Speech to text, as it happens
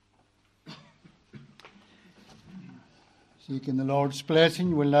Seeking the Lord's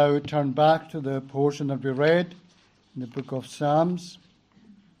blessing, we'll now turn back to the portion that we read in the book of Psalms.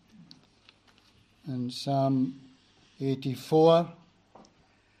 In Psalm 84,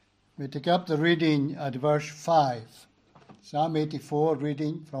 we take up the reading at verse 5. Psalm 84,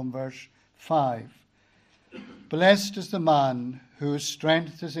 reading from verse 5. Blessed is the man whose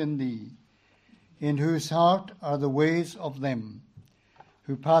strength is in thee, in whose heart are the ways of them,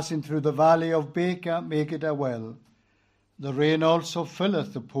 who passing through the valley of Baca make it a well. The rain also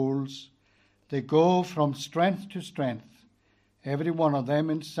filleth the pools. They go from strength to strength. Every one of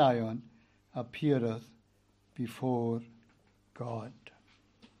them in Zion appeareth before God.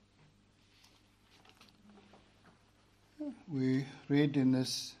 We read in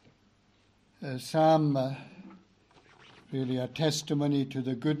this psalm really a testimony to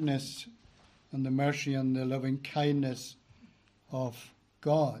the goodness and the mercy and the loving kindness of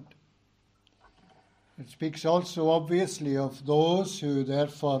God. It speaks also obviously of those who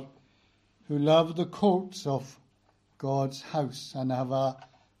love the courts of God's house and have a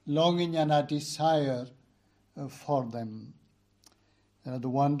longing and a desire for them. There are the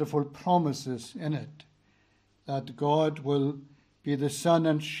wonderful promises in it that God will be the sun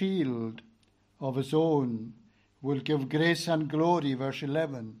and shield of his own, will give grace and glory, verse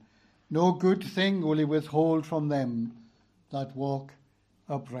 11. No good thing will he withhold from them that walk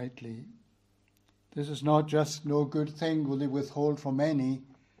uprightly. This is not just no good thing will he withhold from any,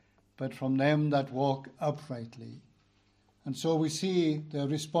 but from them that walk uprightly. And so we see the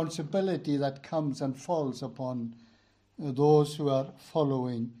responsibility that comes and falls upon those who are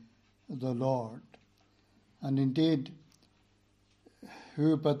following the Lord. And indeed,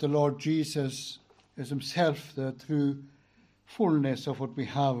 who but the Lord Jesus is himself the true fullness of what we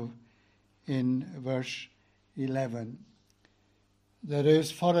have in verse 11. There is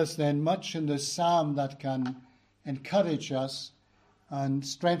for us then much in this psalm that can encourage us and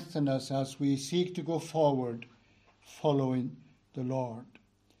strengthen us as we seek to go forward following the Lord.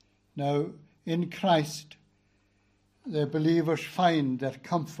 Now, in Christ, the believers find their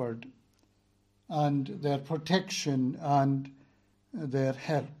comfort and their protection and their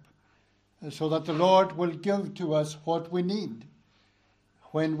help, so that the Lord will give to us what we need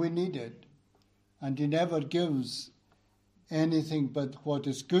when we need it. And he never gives anything but what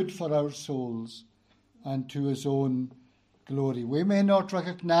is good for our souls and to his own glory. We may not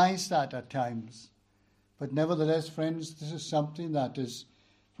recognize that at times, but nevertheless, friends, this is something that is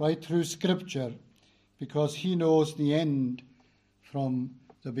right through Scripture, because he knows the end from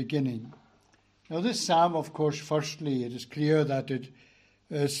the beginning. Now, this psalm, of course, firstly, it is clear that it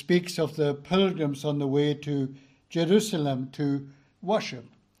speaks of the pilgrims on the way to Jerusalem to worship.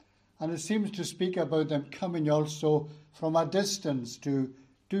 And it seems to speak about them coming also from a distance to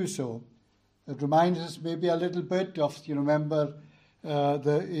do so. It reminds us maybe a little bit of, you remember,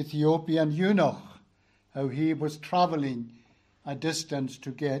 the Ethiopian eunuch, how he was traveling a distance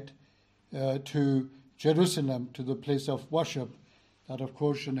to get to Jerusalem, to the place of worship. That, of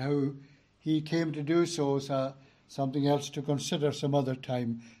course, and how he came to do so is something else to consider some other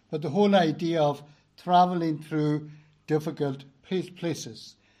time. But the whole idea of traveling through difficult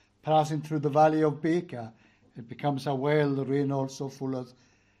places, passing through the valley of Baca, it becomes a well. The rain also filleth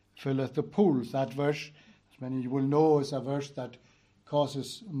the pools. That verse, as many of you will know, is a verse that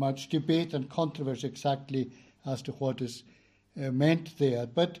causes much debate and controversy exactly as to what is meant there.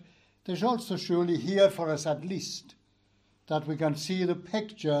 But there's also surely here for us at least that we can see the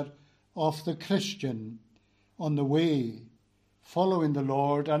picture of the Christian on the way, following the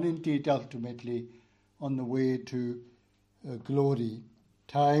Lord, and indeed ultimately on the way to glory.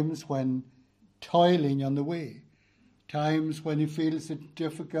 Times when toiling on the way, times when he feels the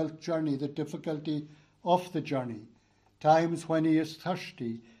difficult journey, the difficulty of the journey, times when he is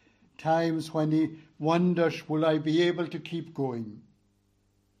thirsty, times when he wonders, will I be able to keep going?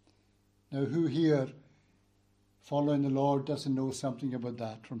 Now, who here following the Lord doesn't know something about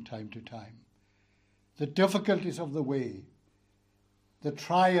that from time to time? The difficulties of the way, the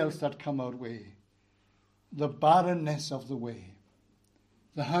trials that come our way, the barrenness of the way,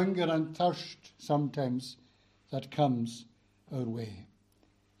 the hunger and thirst sometimes that comes our way.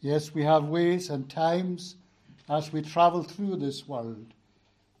 Yes, we have ways and times as we travel through this world.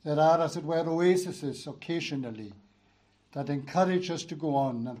 There are, as it were, oases occasionally that encourage us to go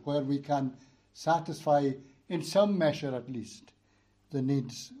on and where we can satisfy, in some measure at least, the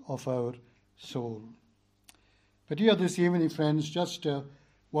needs of our soul. But here this evening, friends, just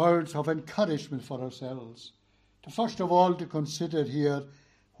words of encouragement for ourselves. To first of all, to consider here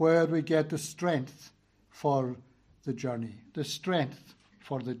where we get the strength for the journey. The strength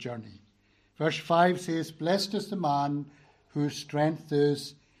for the journey. Verse 5 says, Blessed is the man whose strength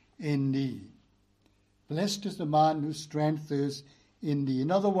is in thee. Blessed is the man whose strength is in thee.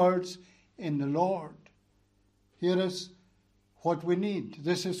 In other words, in the Lord. Here is what we need.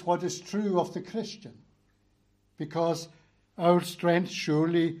 This is what is true of the Christian, because our strength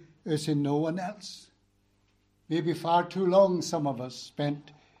surely is in no one else. Maybe far too long some of us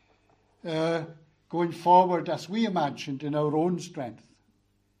spent going forward as we imagined in our own strength.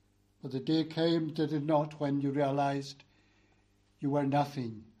 But the day came, did it not, when you realized you were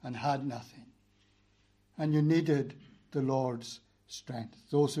nothing and had nothing, and you needed the Lord's strength,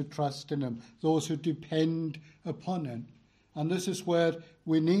 those who trust in him, those who depend upon him. And this is where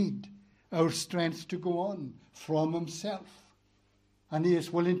we need our strength to go on from himself. And he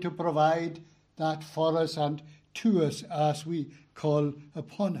is willing to provide that for us and to us as we call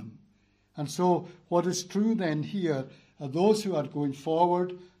upon him. And so what is true then here are those who are going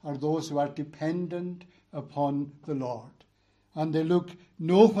forward are those who are dependent upon the Lord. And they look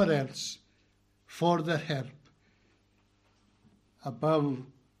nowhere else for their help above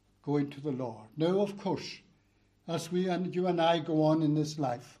going to the Lord. Now, of course, as you and I go on in this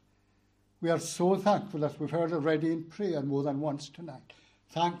life, we are so thankful, as we've heard already in prayer more than once tonight,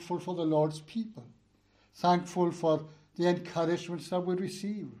 thankful for the Lord's people, thankful for the encouragements that we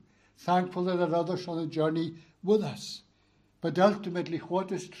receive, thankful that there are others on the journey with us. But ultimately,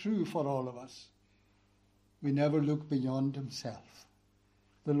 what is true for all of us? We never look beyond himself.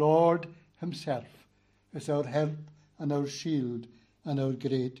 The Lord himself is our help and our shield and our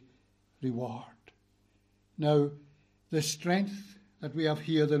great reward. Now, the strength that we have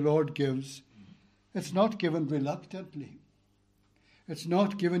here the Lord gives, it's not given reluctantly. It's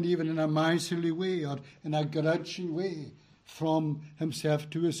not given even in a miserly way or in a grudging way from himself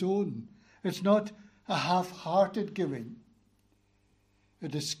to his own. It's not a half-hearted giving.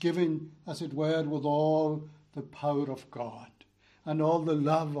 It is given, as it were, with all the power of God and all the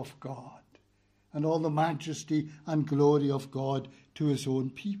love of God and all the majesty and glory of God to his own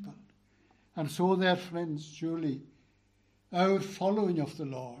people. And so, dear friends, surely our following of the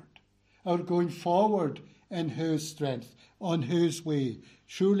Lord, our going forward in his strength, on his way,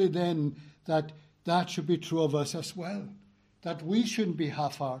 surely then that should be true of us as well. That we shouldn't be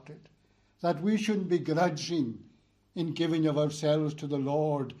half-hearted, that we shouldn't be grudging in giving of ourselves to the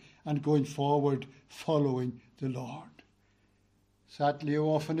Lord and going forward following the Lord. Sadly, how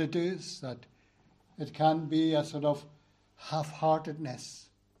often it is that it can be a sort of half-heartedness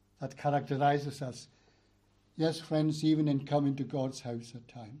that characterizes us. Yes, friends, even in coming to God's house at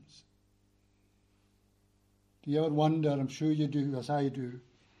times. Do you ever wonder, I'm sure you do, as I do,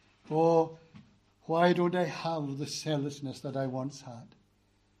 oh, why don't I have the zealousness that I once had?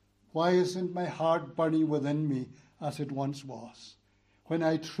 Why isn't my heart burning within me as it once was, when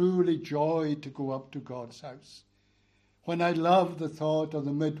I truly joyed to go up to God's house, when I loved the thought of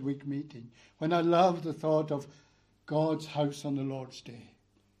the midweek meeting, when I loved the thought of God's house on the Lord's day?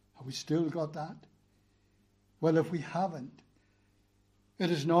 Have we still got that? Well, if we haven't, it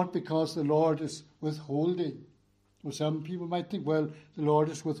is not because the Lord is withholding. Well, some people might think, well, the Lord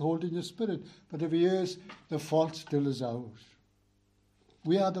is withholding his Spirit. But if he is, the fault still is ours.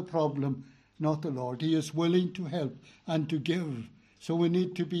 We are the problem, not the Lord. He is willing to help and to give. So we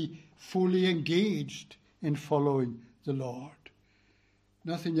need to be fully engaged in following the Lord.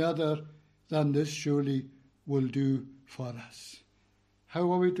 Nothing other than this surely will do for us.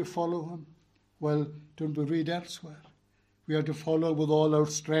 How are we to follow him? Well, don't we read elsewhere? We are to follow with all our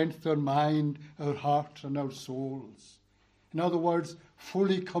strength, our mind, our heart, and our souls. In other words,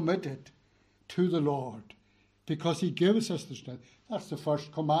 fully committed to the Lord, because he gives us the strength. That's the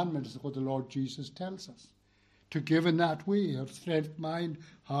first commandment, is what the Lord Jesus tells us. To give in that way, our strength, mind,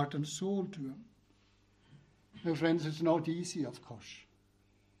 heart, and soul to him. Now, friends, it's not easy, of course.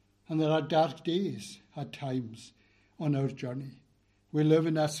 And there are dark days at times on our journey. We live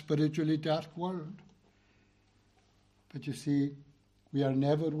in a spiritually dark world. But you see, we are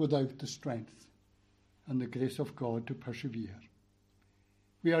never without the strength and the grace of God to persevere.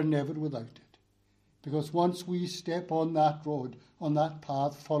 We are never without it. Because once we step on that road, on that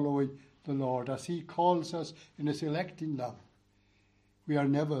path following the Lord, as he calls us in his electing love, we are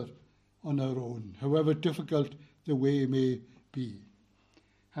never on our own, however difficult the way may be.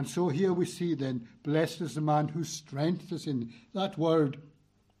 And so here we see then, blessed is the man whose strength is in. That word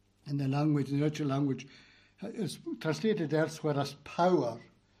in the language, in the original language, is translated elsewhere as power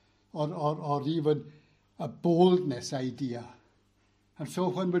or even a boldness idea. And so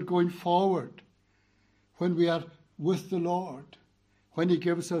when we're going forward, when we are with the Lord, when he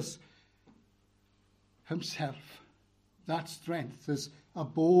gives us himself, that strength is a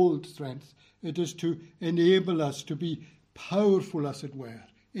bold strength. It is to enable us to be powerful, as it were,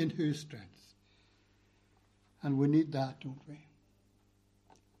 in whose strength. And we need that, don't we?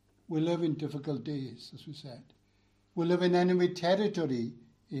 We live in difficult days, as we said. We live in enemy territory,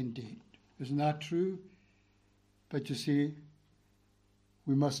 indeed. Isn't that true? But you see,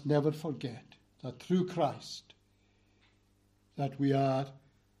 we must never forget that through Christ, that we are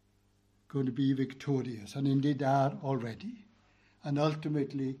going to be victorious, and indeed are already. And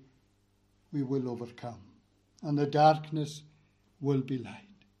ultimately, we will overcome, and the darkness will be light.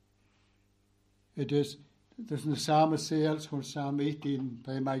 It is, doesn't the psalmist say elsewhere, Psalm 18,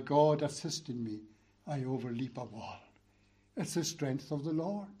 by my God assisting me, I overleap a wall. It's the strength of the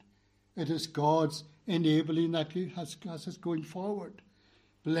Lord. It is God's enabling that He has us going forward.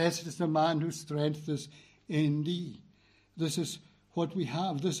 Blessed is the man whose strength is in thee. This is what we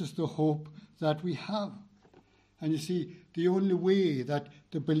have. This is the hope that we have. And you see, the only way that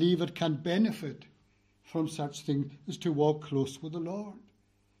the believer can benefit from such things is to walk close with the Lord,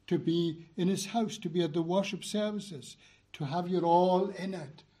 to be in His house, to be at the worship services, to have your all in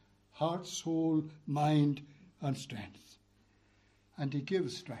it, heart, soul, mind, and strength. And He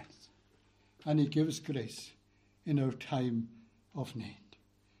gives strength, and He gives grace in our time of need.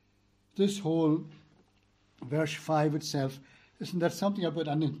 This whole verse 5 itself, isn't there something about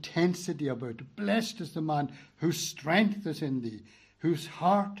an intensity about it? Blessed is the man whose strength is in thee, whose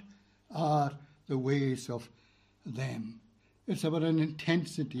heart are the ways of them. It's about an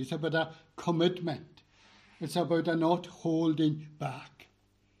intensity. It's about a commitment. It's about a not holding back.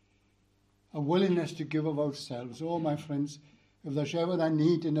 A willingness to give of ourselves. Oh, my friends, if there's ever a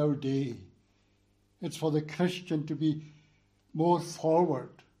need in our day, it's for the Christian to be more forward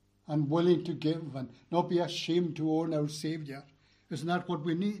and willing to give and not be ashamed to own our Saviour. Isn't that what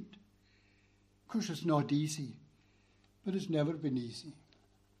we need? Of course, it's not easy, but it's never been easy,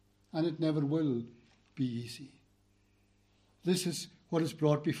 and it never will be easy. This is what is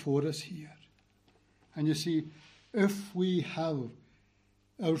brought before us here. And you see, if we have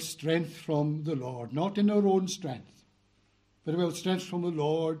our strength from the Lord, not in our own strength, but we have strength from the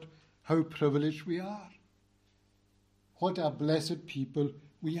Lord, how privileged we are. What a blessed people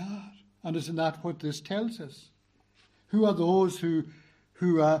we are. And isn't that what this tells us? Who are those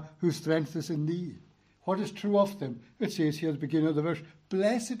whose strength is in thee? What is true of them? It says here at the beginning of the verse,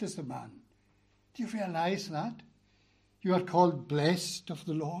 blessed is the man. Do you realize that? You are called blessed of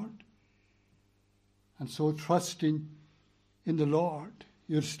the Lord. And so trusting in the Lord,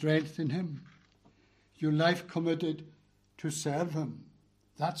 your strength in Him, your life committed to serve Him.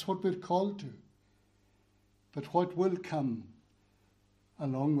 That's what we're called to. But what will come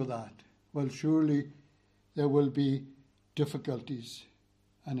along with that? Well, surely there will be difficulties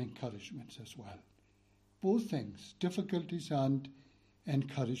and encouragements as well. Both things, difficulties and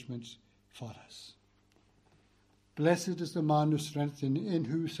encouragements for us. Blessed is the man whose strength in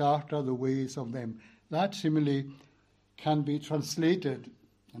whose heart are the ways of them. That simile can be translated,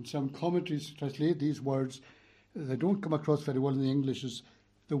 and some commentaries translate these words. They don't come across very well in the English as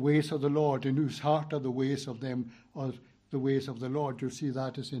the ways of the Lord, in whose heart are the ways of them, or the ways of the Lord. You'll see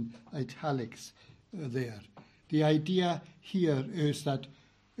that is in italics there. The idea here is that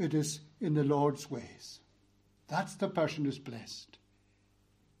it is in the Lord's ways. That's the person who's blessed.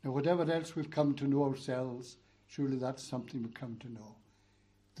 Now, whatever else we've come to know ourselves, surely that's something we've come to know.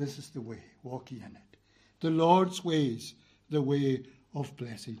 This is the way, walk ye in it. The Lord's ways, the way of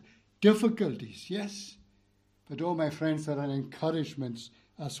blessing. Difficulties, yes, but oh, my friends, there are encouragements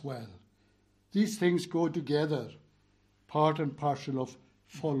as well. These things go together, part and parcel of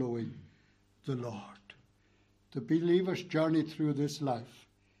following the Lord. The believer's journey through this life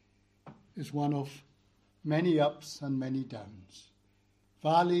is one of many ups and many downs,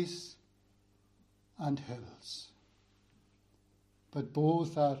 valleys and hills. But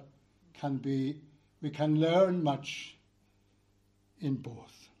both we can learn much in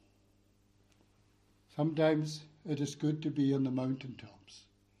both. Sometimes it is good to be on the mountaintops.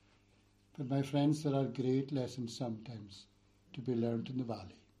 But my friends, there are great lessons sometimes to be learned in the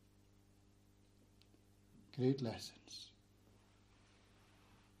valley. Great lessons.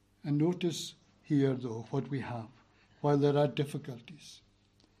 And notice here, though, what we have, while there are difficulties.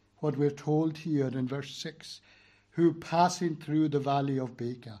 What we're told here in verse 6, who passing through the valley of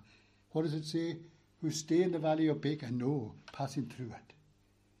Baca. What does it say? Who stay in the valley of Baca? No, passing through it.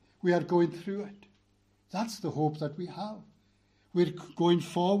 We are going through it. That's the hope that we have. We're going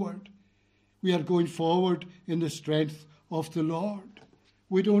forward. We are going forward in the strength of the Lord.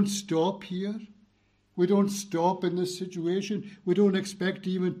 We don't stop here. We don't stop in this situation. We don't expect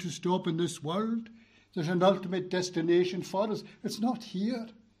even to stop in this world. There's an ultimate destination for us. It's not here.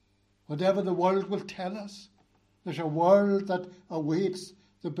 Whatever the world will tell us, There's a world that awaits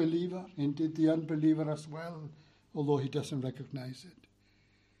the believer, indeed the unbeliever as well, although he doesn't recognize it.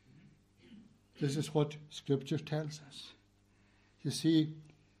 This is what Scripture tells us. You see,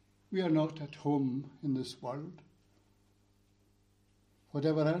 we are not at home in this world.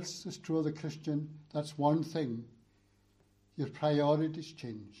 Whatever else is true of the Christian, that's one thing. Your priorities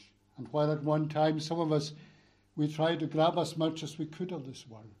change. And while at one time some of us, we tried to grab as much as we could of this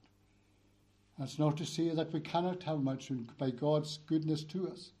world. That's not to say that we cannot have much by God's goodness to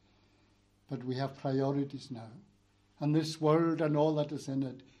us. But we have priorities now. And this world and all that is in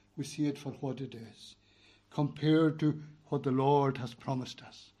it, we see it for what it is, compared to what the Lord has promised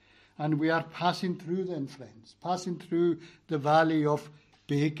us. And we are passing through then, friends, passing through the valley of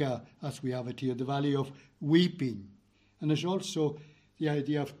Baca, as we have it here, the valley of weeping. And there's also the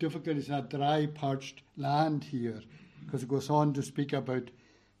idea of difficulties in a dry, parched land here, because it goes on to speak about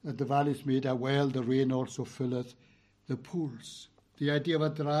that the valley is made a well, the rain also filleth the pools. The idea of a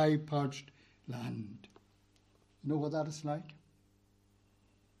dry, parched land. You know what that is like?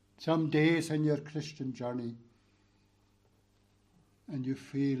 Some days in your Christian journey, and you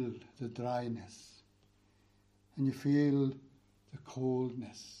feel the dryness, and you feel the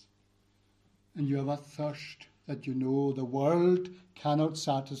coldness, and you have a thirst that you know the world cannot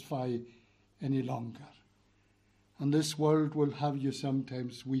satisfy any longer. And this world will have you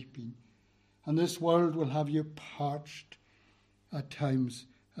sometimes weeping, and this world will have you parched at times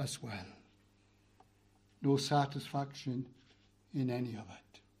as well. No satisfaction in any of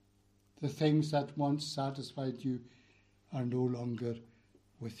it. The things that once satisfied you are no longer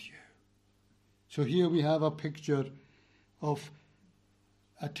with you. So here we have a picture of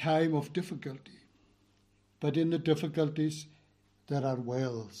a time of difficulty. But in the difficulties, there are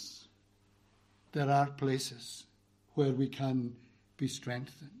wells. There are places where we can be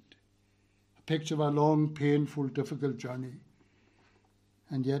strengthened. A picture of a long, painful, difficult journey.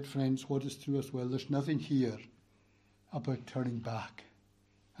 And yet, friends, what is true as well, there's nothing here about turning back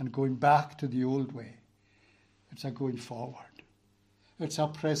and going back to the old way. It's a going forward. It's a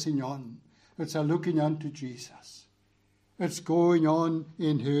pressing on. It's a looking unto Jesus. It's going on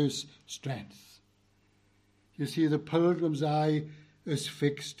in his strength. You see, the pilgrim's eye is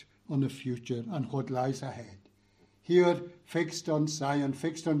fixed on the future and what lies ahead. Here, fixed on Zion,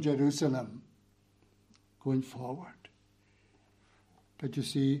 fixed on Jerusalem, going forward. But you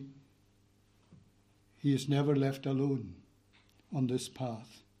see, he is never left alone on this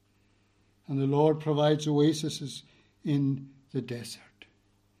path. And the Lord provides oases in the desert.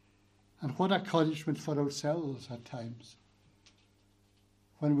 And what encouragement for ourselves at times,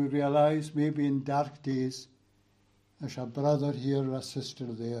 when we realize maybe in dark days there's a brother here or a sister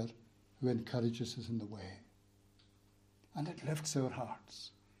there who encourages us in the way. And it lifts our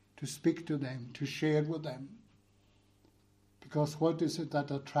hearts to speak to them, to share with them. Because what is it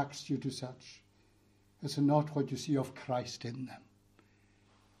that attracts you to such? Is it not what you see of Christ in them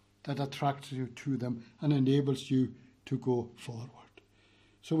that attracts you to them and enables you to go forward?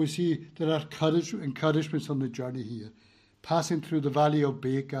 So we see there are encouragements on the journey here. Passing through the valley of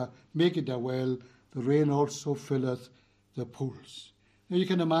Baca, make it a well, the rain also filleth the pools. Now you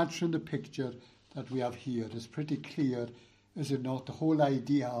can imagine the picture that we have here. It's pretty clear, is it not? The whole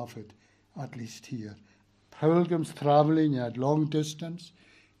idea of it, at least here. Pilgrims travelling at long distance,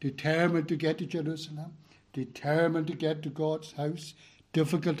 determined to get to Jerusalem, determined to get to God's house,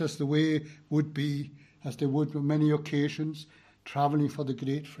 difficult as the way would be, as they would on many occasions, travelling for the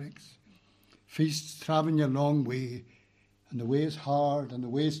great feasts. Feasts travelling a long way, and the way is hard, and the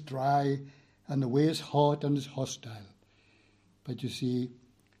way is dry, and the way is hot and is hostile. But you see,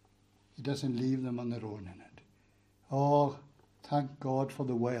 he doesn't leave them on their own in it. Oh, thank God for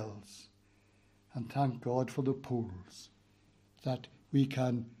the wells, and thank God for the pools that we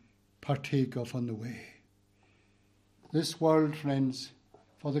can partake of on the way. This world, friends,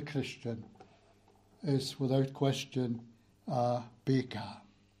 for the Christian, is without question a Baca.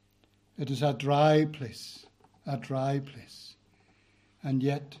 It is a dry place, a dry place. And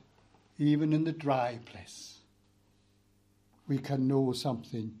yet, even in the dry place, we can know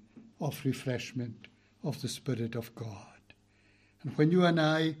something of refreshment of the Spirit of God. And when you and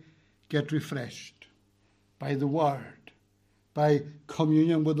I get refreshed by the Word, by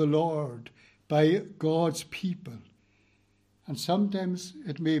communion with the Lord, by God's people, and sometimes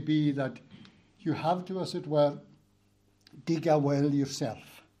it may be that you have to, as it were, dig a well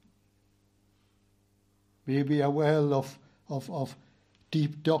yourself. Maybe a well of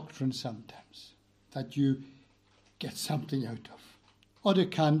deep doctrine sometimes, that you get something out of. Or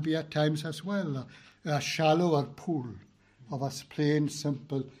it can be at times as well a shallower pool of a plain,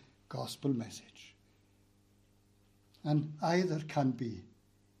 simple gospel message. And either can be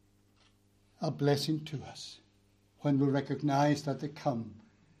a blessing to us when we recognize that they come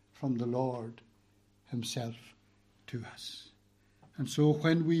from the Lord himself to us. And so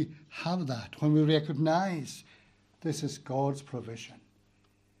when we have that, when we recognize this is God's provision,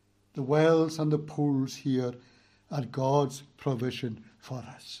 the wells and the pools here are God's provision for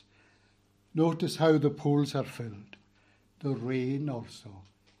us. Notice how the pools are filled. The rain also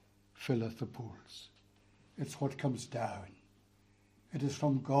filleth the pools. It's what comes down. It is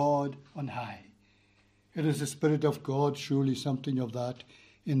from God on high. It is the Spirit of God, surely something of that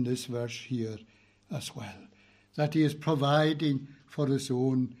in this verse here as well, that he is providing for his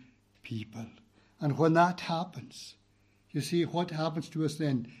own people. And when that happens, you see what happens to us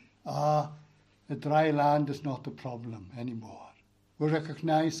then? The dry land is not the problem anymore. We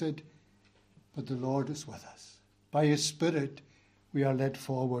recognize it, but the Lord is with us. By his Spirit, we are led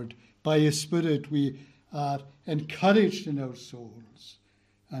forward. By his Spirit, we are encouraged in our souls,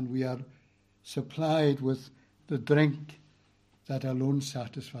 and we are supplied with the drink that alone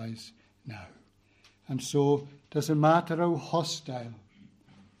satisfies now. And so it doesn't matter how hostile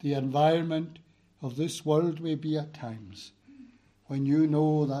the environment of this world may be at times, when you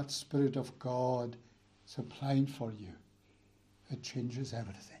know that Spirit of God supplying for you, it changes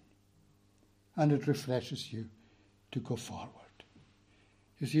everything. And it refreshes you to go forward.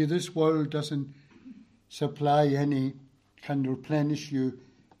 You see, this world doesn't can replenish you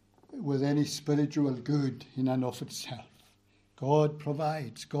with any spiritual good in and of itself. God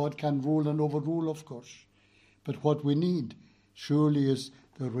provides. God can rule and overrule, of course. But what we need surely is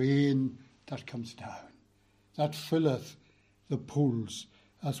the rain that comes down, that filleth the pools,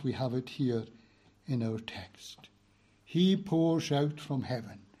 as we have it here in our text. He pours out from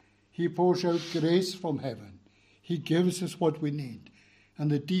heaven. He pours out grace from heaven. He gives us what we need. And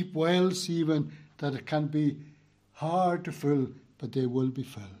the deep wells even that it can be hard to fill, but they will be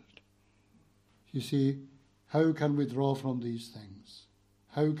filled. You see, how can we draw from these things?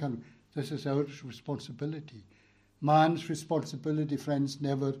 This is our responsibility. Man's responsibility, friends,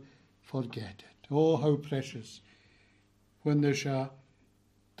 never forget it. Oh, how precious when there's a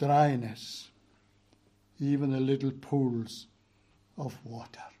dryness, even the little pools of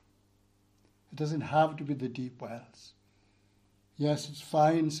water. It doesn't have to be the deep wells. Yes, it's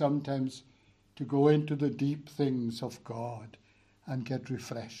fine sometimes to go into the deep things of God and get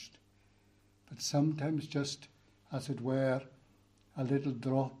refreshed. But sometimes just, as it were, a little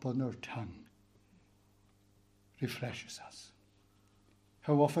drop on our tongue refreshes us.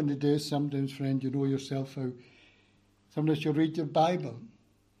 How often it is, sometimes, friend, you know yourself how sometimes you read your Bible.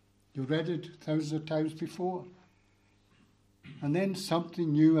 You read it thousands of times before. And then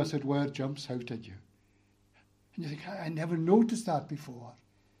something new, as it were, jumps out at you. And you think, I never noticed that before.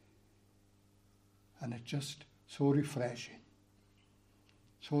 And it's just so refreshing.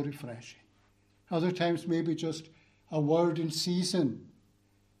 So refreshing. Other times maybe just a word in season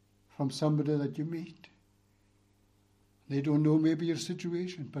from somebody that you meet. They don't know maybe your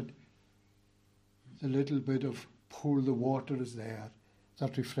situation, but the little bit of pour the water is there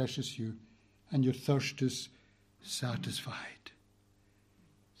that refreshes you, and your thirst is satisfied.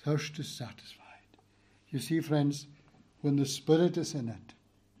 Thirst is satisfied. You see, friends, when the Spirit is in it,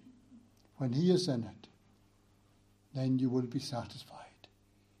 when he is in it, then you will be satisfied,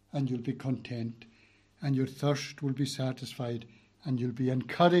 and you'll be content, and your thirst will be satisfied, and you'll be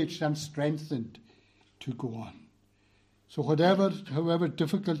encouraged and strengthened to go on. So however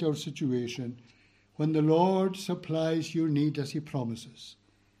difficult your situation, when the Lord supplies your need as he promises,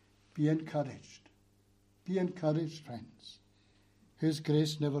 be encouraged. Be encouraged, friends. His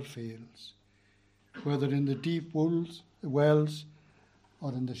grace never fails, whether in the deep wells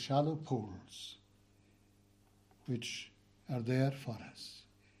or in the shallow pools which are there for us.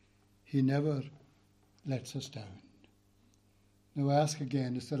 He never lets us down. Now I ask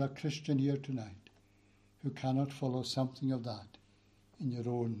again, is there a Christian here tonight who cannot follow something of that in your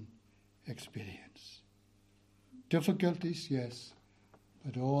own experience? Difficulties, yes,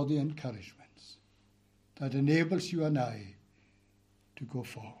 but all the encouragements that enables you and I to go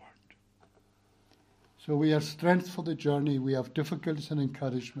forward. So we have strength for the journey. We have difficulties and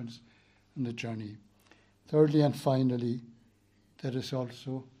encouragements in the journey. Thirdly and finally, there is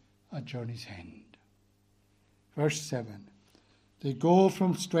also a journey's end. Verse 7. They go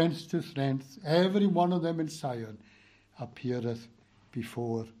from strength to strength. Every one of them in Zion appeareth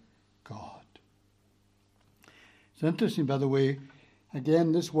before God. It's interesting, by the way,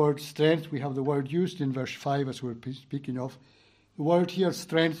 again, this word strength, we have the word used in verse 5 as we're speaking of. The word here,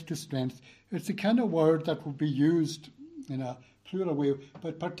 strength to strength, it's the kind of word that would be used in a plural way,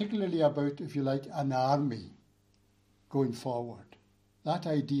 but particularly about, if you like, an army. going forward. That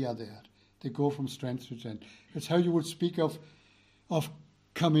idea there. They go from strength to strength. It's how you would speak of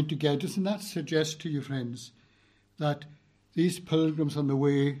coming together. Doesn't that suggest to you, friends, that these pilgrims on the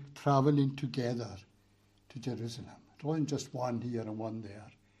way travelling together to Jerusalem? It wasn't just one here and one there.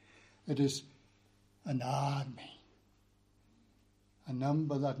 It is an army, a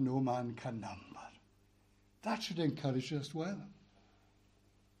number that no man can number. That should encourage us well.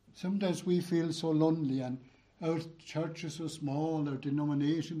 Sometimes we feel so lonely and our church is so small, our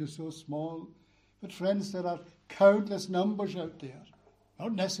denomination is so small. But friends, there are countless numbers out there.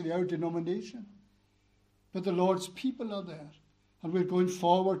 Not necessarily our denomination, but the Lord's people are there. And we're going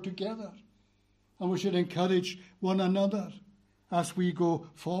forward together. And we should encourage one another as we go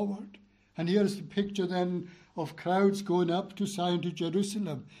forward. And here's the picture then of crowds going up to Zion, to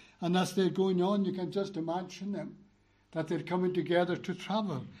Jerusalem. And as they're going on, you can just imagine them, that they're coming together to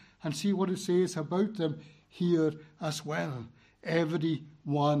travel, and see what it says about them here as well. Every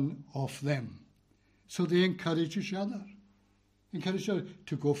one of them. So they encourage each other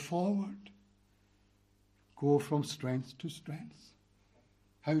to go forward, go from strength to strength.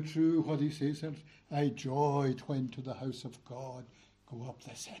 How true what he says, I joyed when to the house of God go up,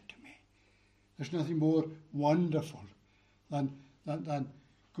 they said to me. There's nothing more wonderful than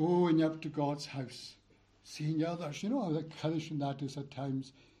going up to God's house, seeing others. You know how encouraging that is at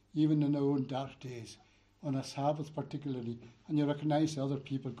times, even in our own dark days, on a Sabbath particularly, and you recognise other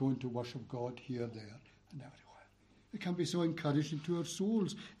people going to worship God here, there, and everywhere. It can be so encouraging to our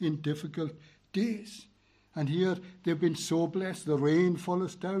souls in difficult days. And here they've been so blessed. The rain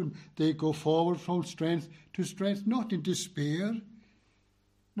follows down. They go forward from strength to strength, not in despair,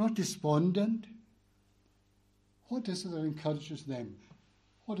 not despondent. What is it that encourages them?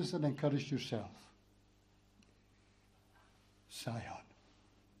 What does it encourage yourself? Zion,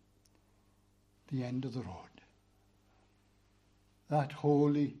 the end of the road, that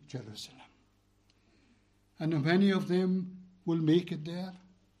holy Jerusalem. And how many of them will make it there?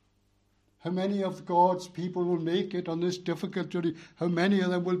 How many of God's people will make it on this difficult journey? How many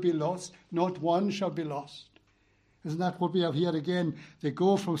of them will be lost? Not one shall be lost. Isn't that what we have here again? They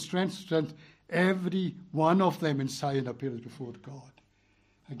go from strength to strength. Every one of them in Zion appears before God.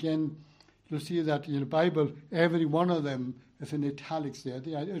 Again, you'll see that in the Bible, every one of them is in italics there.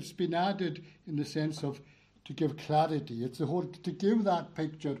 It's been added in the sense of to give clarity. It's to give that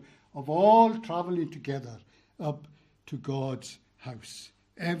picture of all travelling together up to God's house.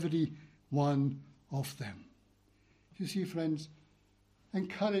 Every one of them. You see, friends,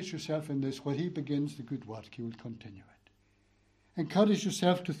 encourage yourself in this. Where he begins the good work, he will continue it. Encourage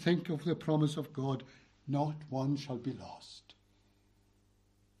yourself to think of the promise of God. Not one shall be lost.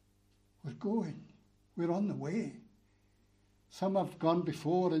 We're going. We're on the way. Some have gone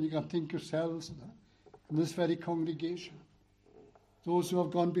before, and you can think yourselves in this very congregation. Those who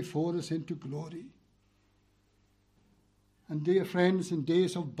have gone before us into glory. And dear friends, in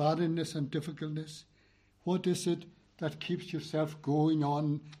days of barrenness and difficultness, what is it that keeps yourself going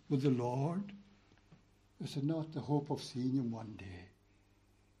on with the Lord? Is it not the hope of seeing him one day?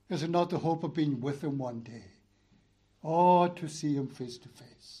 Is it not the hope of being with him one day? Oh, to see him face to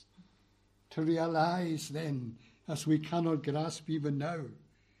face. To realize then, as we cannot grasp even now,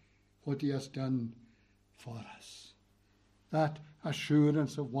 what he has done for us. That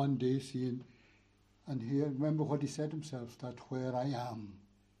assurance of one day seeing. And here, remember what he said himself, that where I am,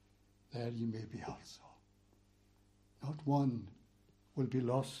 there ye may be also. Not one will be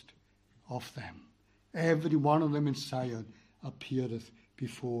lost of them. Every one of them in Zion appeareth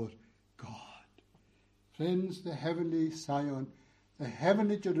before God. Friends, the heavenly Zion, the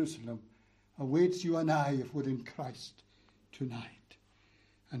heavenly Jerusalem, awaits you and I if we're in Christ tonight.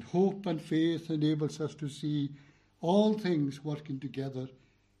 And hope and faith enables us to see all things working together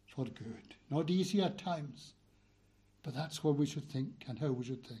for good. Not easy at times, but that's what we should think and how we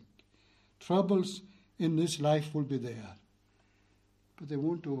should think. Troubles in this life will be there, but they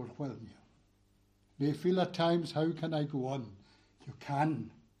won't overwhelm you. You may feel at times, how can I go on? You can,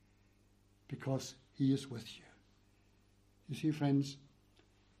 because he is with you. You see, friends,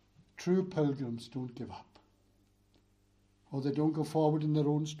 true pilgrims don't give up. Or they don't go forward in their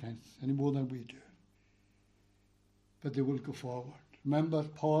own strength any more than we do. But they will go forward. Remember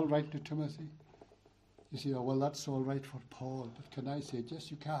Paul writing to Timothy? You say, oh, well, that's all right for Paul. But can I say,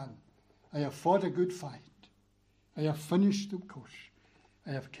 yes, you can. I have fought a good fight. I have finished the course.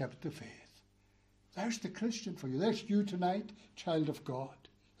 I have kept the faith. There's the Christian for you. There's you tonight, child of God.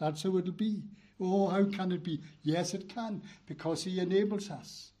 That's how it'll be. Oh, how can it be? Yes, it can, because he enables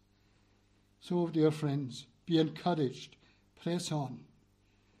us. So, dear friends, be encouraged. Press on.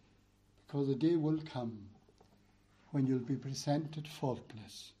 Because the day will come when you'll be presented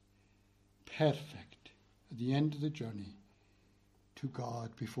faultless, perfect, at the end of the journey, to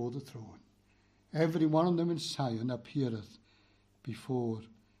God before the throne. Every one of them in Zion appeareth before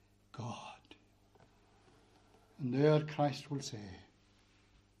God. And there Christ will say,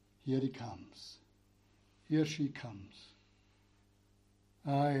 here he comes, here she comes,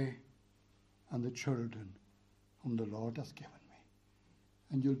 I and the children whom the Lord hath given me.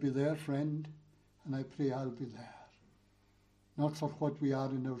 And you'll be there, friend, and I pray I'll be there. Not for what we are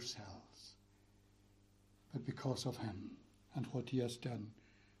in ourselves, but because of him and what he has done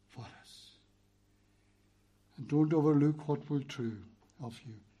for us. And don't overlook what will be true of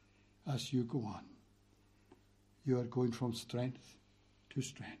you as you go on. You are going from strength to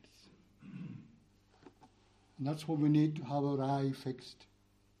strength. And that's what we need, to have our eye fixed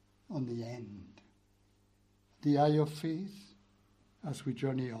on the end. The eye of faith as we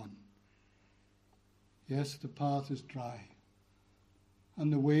journey on. Yes, the path is dry,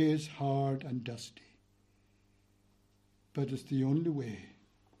 and the way is hard and dusty. But it's the only way.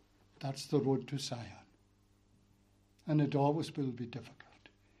 That's the road to Zion. And it always will be difficult.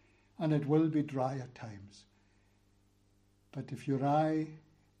 And it will be dry at times. But if your eye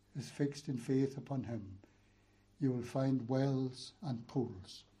is fixed in faith upon him, you will find wells and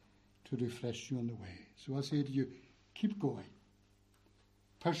pools to refresh you on the way. So I say to you, keep going.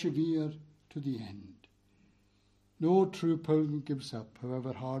 Persevere to the end. No true pilgrim gives up,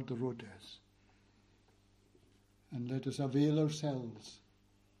 however hard the road is. And let us avail ourselves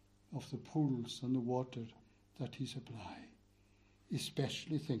of the pools and the water that he supply,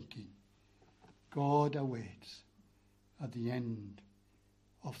 especially thinking God awaits at the end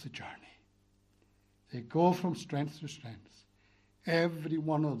of the journey. They go from strength to strength. Every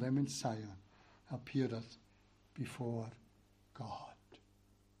one of them in Zion appeareth before God.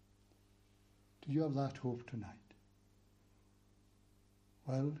 Do you have that hope tonight?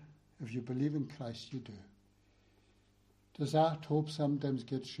 Well, if you believe in Christ, you do. Does that hope sometimes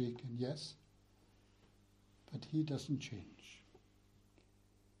get shaken? Yes. But he doesn't change.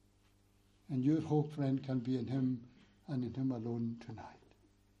 And your hope, friend, can be in him and in him alone tonight.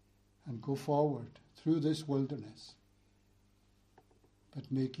 And go forward through this wilderness.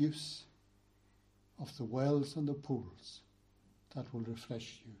 But make use of the wells and the pools that will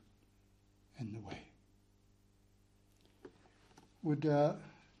refresh you in the way. Would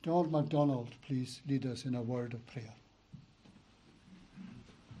Donald MacDonald please lead us in a word of prayer?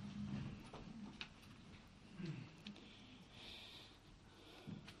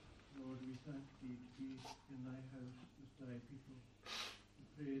 Lord, we thank thee to be in thy house with thy people. We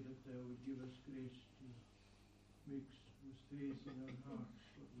pray that thou would give us grace to mix with faith in our hearts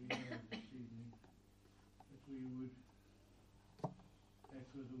what we heard this evening, that we would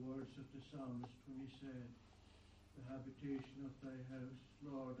echo the words of the psalmist when he said, the habitation of thy house,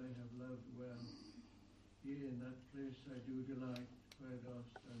 Lord, I have loved well. Yea, in that place I do delight, where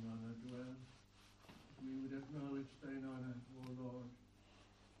dost thine honour dwell. That we would acknowledge thine honour, O Lord,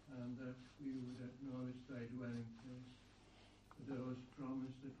 and that we would acknowledge thy dwelling place. For thou hast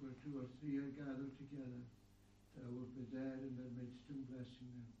promised that where two or three are gathered together, thou wilt be there in their midst and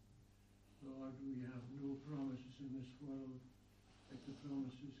blessing them. Lord, we have no promises in this world like the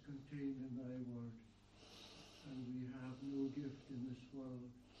promises contained in thy word. And we have no gift in this world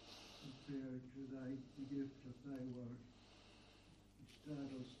compared to the gift of thy word. It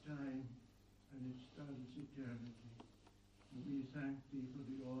straddles time and it straddles eternity. And we thank thee for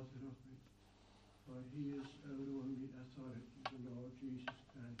the author of it, for he is our only authority, the Lord Jesus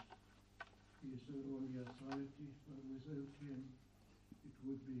Christ. He is our only authority, for without him it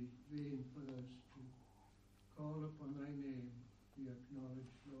would be vain for us to call upon thy name. We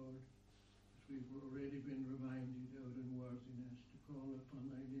acknowledge, Lord, we've already been reminded our unworthiness to call upon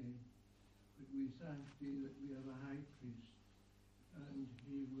thy name. But we thank thee that we have a high priest, and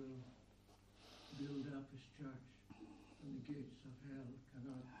he will build up his church, and the gates of hell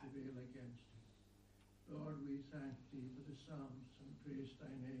cannot prevail against it. Lord, we thank thee for the Psalms and praise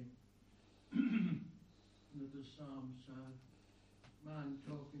thy name. And that the Psalms are man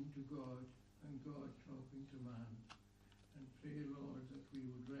talking to God and God talking to man. And pray, Lord, that we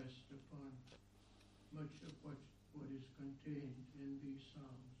would rest upon much of what is contained in these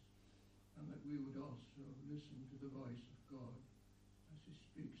Psalms, and that we would also listen to the voice of God as he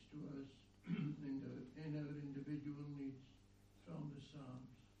speaks to us in our individual needs from the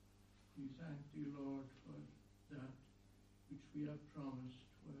Psalms. We thank thee, Lord, for that which we have promised,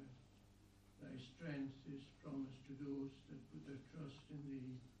 where thy strength is promised to those that put their trust in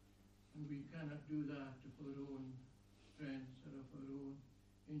thee. And we cannot do that of our own strength or of our own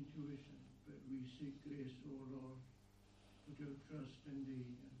intuition, but we seek grace, O Lord, put our trust in thee,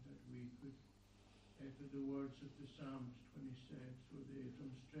 and that we could echo the words of the psalmist when he said, so they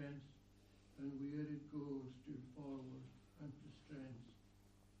from strength and where it goes still forward unto strength,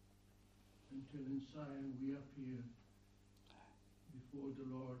 until in Zion we appear before the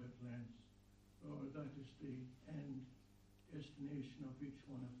Lord at length. Lord, that is the end destination of each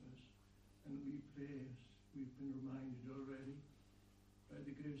one of us. And we pray, as we've been reminded already, by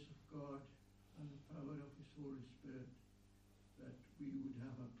the grace of God and the power of His Holy Spirit, that we would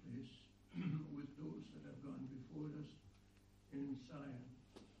have a place with those that have gone before us in Zion.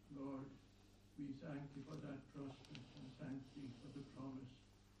 Lord, we thank Thee for that prospect, and thank Thee for the promise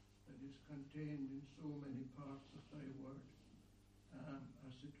that is contained in so many parts of Thy Word,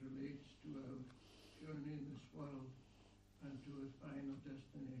 as it relates to our journey in this world and to our final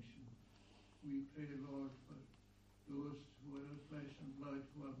destination. We pray, Lord, for those who are of flesh and blood,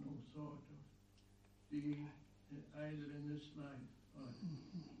 who have no thought of Thee either in this life or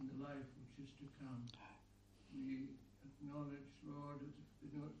in the life which is to come. We acknowledge, Lord, that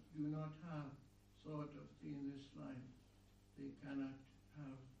if they do not have thought of Thee in this life, they cannot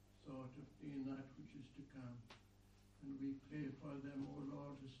have thought of Thee in that which is to come. And we pray for them, O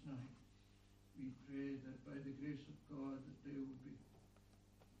Lord, this night. We pray that by the grace of God that they will be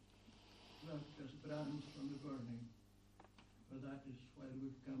plucked as brands from the burning, for that is why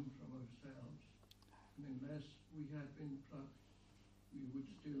we've come from ourselves. And unless we had been plucked, we would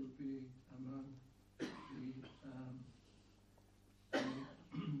still be among the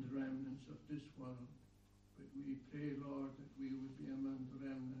remnants of this world. But we pray, Lord, that we would be among the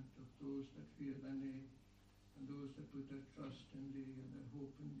remnant of those that fear Thy name, and those that put their trust in Thee and their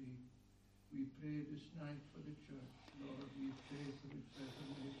hope in Thee. We pray this night for the church. Lord, we pray for its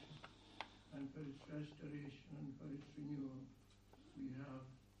reformation and for its restoration and for its renewal. We have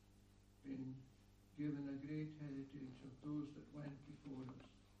been given a great heritage of those that went before us.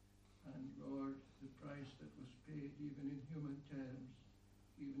 And Lord, the price that was paid even in human terms,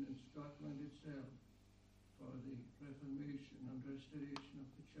 even in Scotland itself, for the reformation and restoration of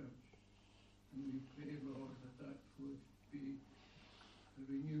the church. And we pray, Lord, that that would be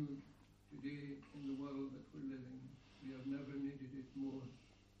renewed today in the world that we're living. We have never needed it more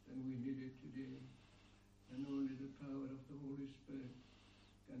than we need it today. And only the power of the Holy Spirit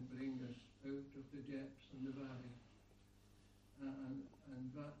can bring us out of the depths and the valley. And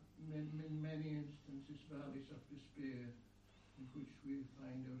that, in many instances, valleys of despair in which we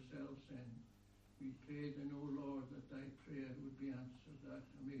find ourselves in. We pray then, O Lord, that Thy prayer would be answered, that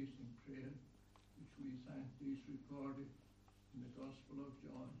amazing prayer which we thank Thee is recorded in the Gospel of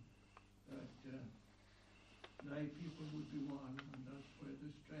John, that Thy people would be one, and that's where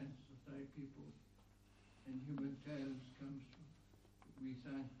the strength of Thy people in human terms comes from. But we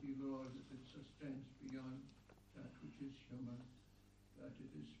thank Thee, Lord, that it's a strength beyond that which is human, that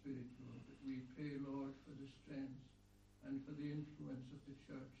it is spiritual. But we pray, Lord, for the strength and for the influence of the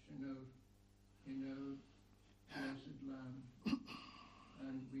church in our blessed land.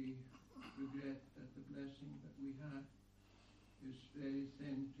 And we regret that the blessing that we had is very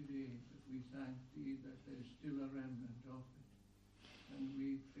thin today, but we thank Thee that there is still a remnant of it. And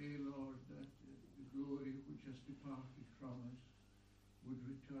we pray, Lord, that the glory which has departed from us would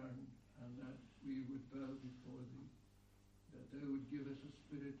return, and that we would bow before Thee, that Thou would give us a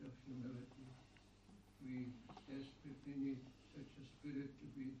spirit of humility. We desperately need such a spirit to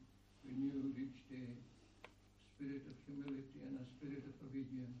be renewed each day, a spirit of humility and a spirit of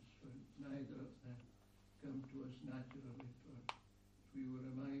obedience, for neither of them come to us naturally. For as we were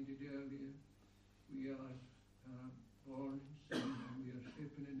reminded earlier, we are born in sin, and we are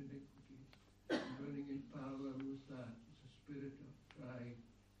shapen in iniquity. And running in parallel with that is a spirit of pride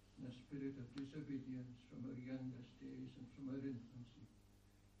and a spirit of disobedience from our youngest days and from our infancy.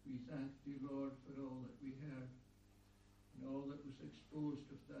 We thank Thee, Lord, for all that we heard and all that was exposed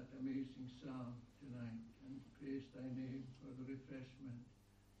of that amazing psalm tonight, and praise Thy name for the refreshment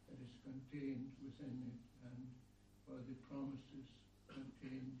that is contained within it, and for the promises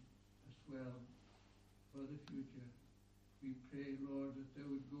contained as well for the future. We pray, Lord, that Thou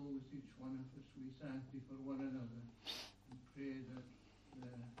would go with each one of us. We thank Thee for one another, and pray that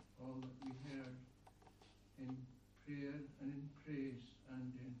all that we heard in prayer and in praise and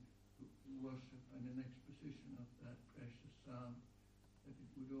in worship and in exposition of that precious psalm, that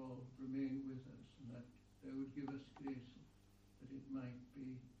it would all remain with us, and that Thou would give us grace that it might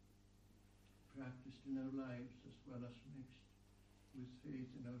be practiced in our lives as well as mixed with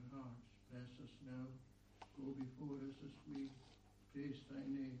faith in our hearts. Bless us now. Go before us as we praise Thy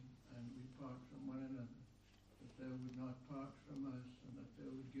name and we part from one another, that Thou would not part from us, and that Thou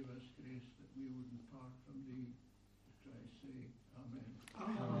would give us grace that we wouldn't part from Thee. I say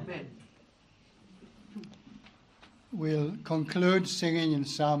Amen. Amen. We'll conclude singing in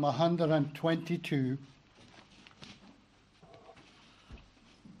Psalm 122.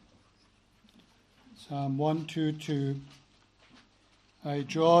 Psalm 122. I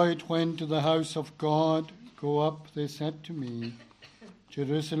joyed when to the house of God go up, they said to me,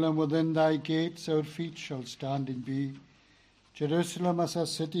 Jerusalem, within thy gates our feet shall stand and be. Jerusalem as a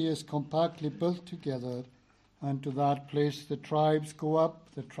city is compactly built together, and to that place the tribes go up,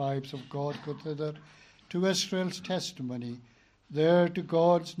 the tribes of God go thither, to Israel's testimony, there to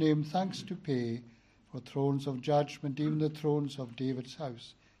God's name thanks to pay, for thrones of judgment, even the thrones of David's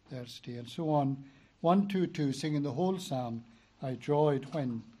house, there stay. And so on. 122, singing the whole psalm, I joyed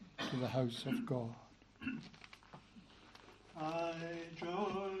when to the house of God. I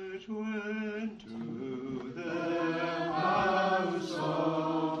joyed when to the house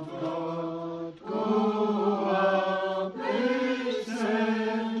of God go up, they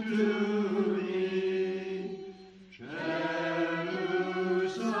said to me, Jerusalem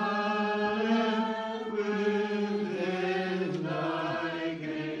within thy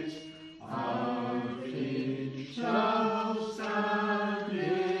gates, our feet shall stand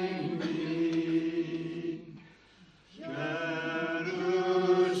in thee.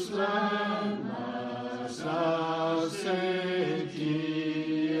 Jerusalem as a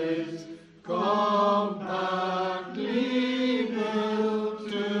city is compactly built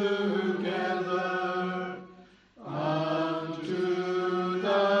together, unto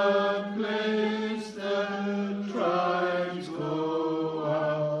the place the tribes go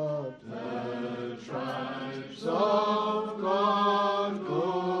up, the tribes of God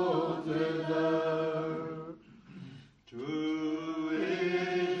go thither. To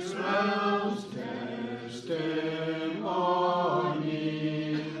Israel's testimony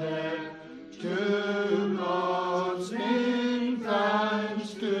there, to God's name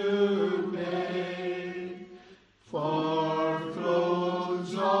thanks to pay, for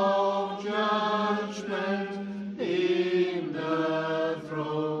thrones of judgment in the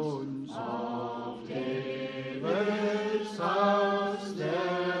thrones of David's house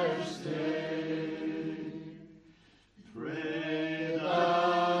there stay. Pray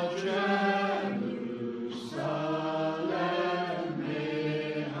that Jerusalem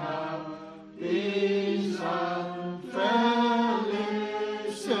may have peace and felicity.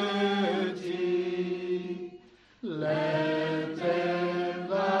 Let them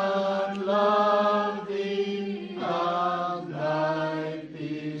that love thee and thy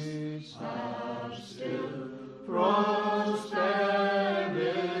peace have still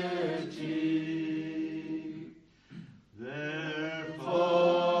prosperity.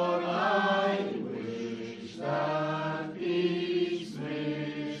 Therefore I wish that peace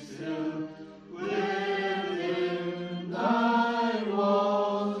may still within thy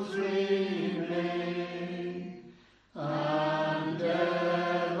walls remain, and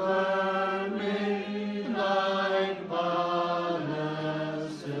ever may thy palaces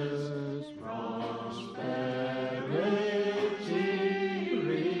prosperity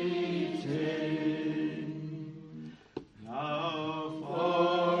retain. Now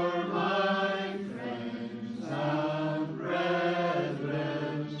for my friends and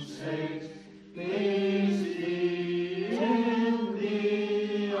brethren's sake, peace be in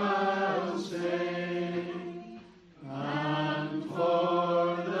thee, I'll say, and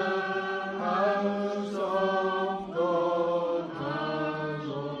for the house of God, my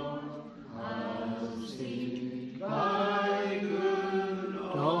Lord, I'll seek thy good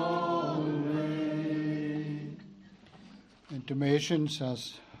always. Intimations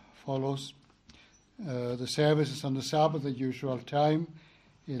as follows. The services on the Sabbath at usual time,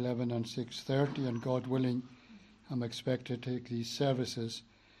 11 and 6:30, and God willing, I'm expected to take these services.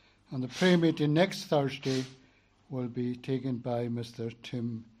 And the prayer meeting next Thursday will be taken by Mr.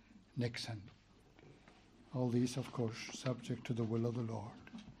 Tim Nixon. All these, of course, subject to the will of the Lord.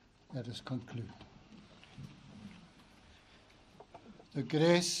 Let us conclude. The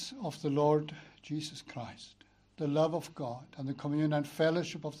grace of the Lord Jesus Christ, the love of God, and the communion and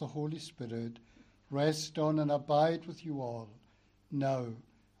fellowship of the Holy Spirit rest on and abide with you all, now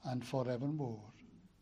and forevermore.